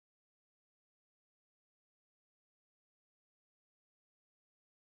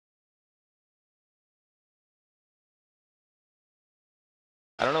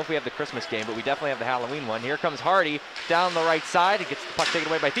I don't know if we have the Christmas game, but we definitely have the Halloween one. Here comes Hardy down the right side. He gets the puck taken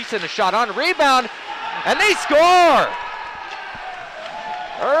away by Thiessen. A shot on, rebound, and they score!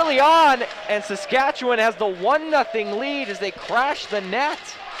 Early on, and Saskatchewan has the 1-0 lead as they crash the net.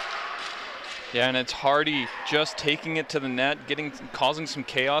 Yeah, and it's Hardy just taking it to the net, causing some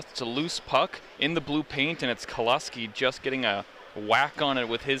chaos. It's a loose puck in the blue paint, and it's Kaluski just getting a whack on it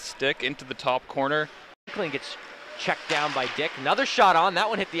with his stick into the top corner. Franklin gets checked down by Dick. Another shot on. That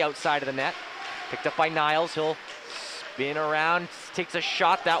one hit the outside of the net. Picked up by Niles. He'll spin around, takes a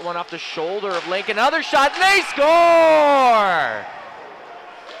shot. That one off the shoulder of Link. Another shot, and they score!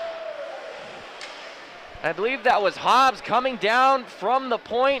 I believe that was Hobbs coming down from the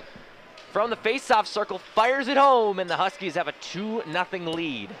point, from the face-off circle, fires it home, and the Huskies have a 2-0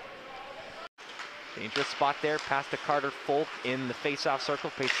 lead. Dangerous spot there, pass to Carter Folk in the face-off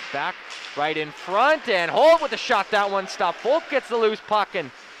circle, pastes back, right in front, and Holt with the shot, that one stopped. Folk gets the loose puck, and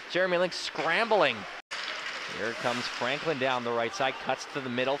Jeremy Link scrambling. Here comes Franklin down the right side, cuts to the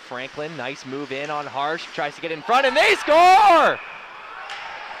middle. Franklin, nice move in on Harsh, tries to get in front, and they score!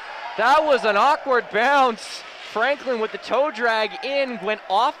 That was an awkward bounce. Franklin with the toe drag in, went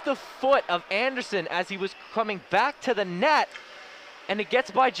off the foot of Anderson as he was coming back to the net, and it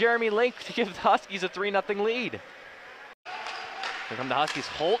gets by Jeremy Link to give the Huskies a 3-0 lead. Here come the Huskies.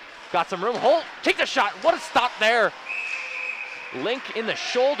 Holt got some room. Holt, take the shot. What a stop there. Link in the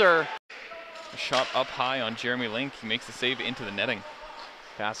shoulder. A shot up high on Jeremy Link. He makes the save into the netting.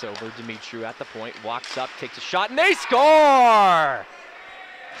 Pass over Dimitru at the point, walks up, takes a shot, and they score!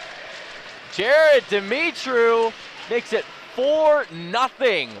 Jared Dimitru makes it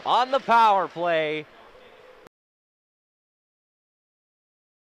 4-0 on the power play.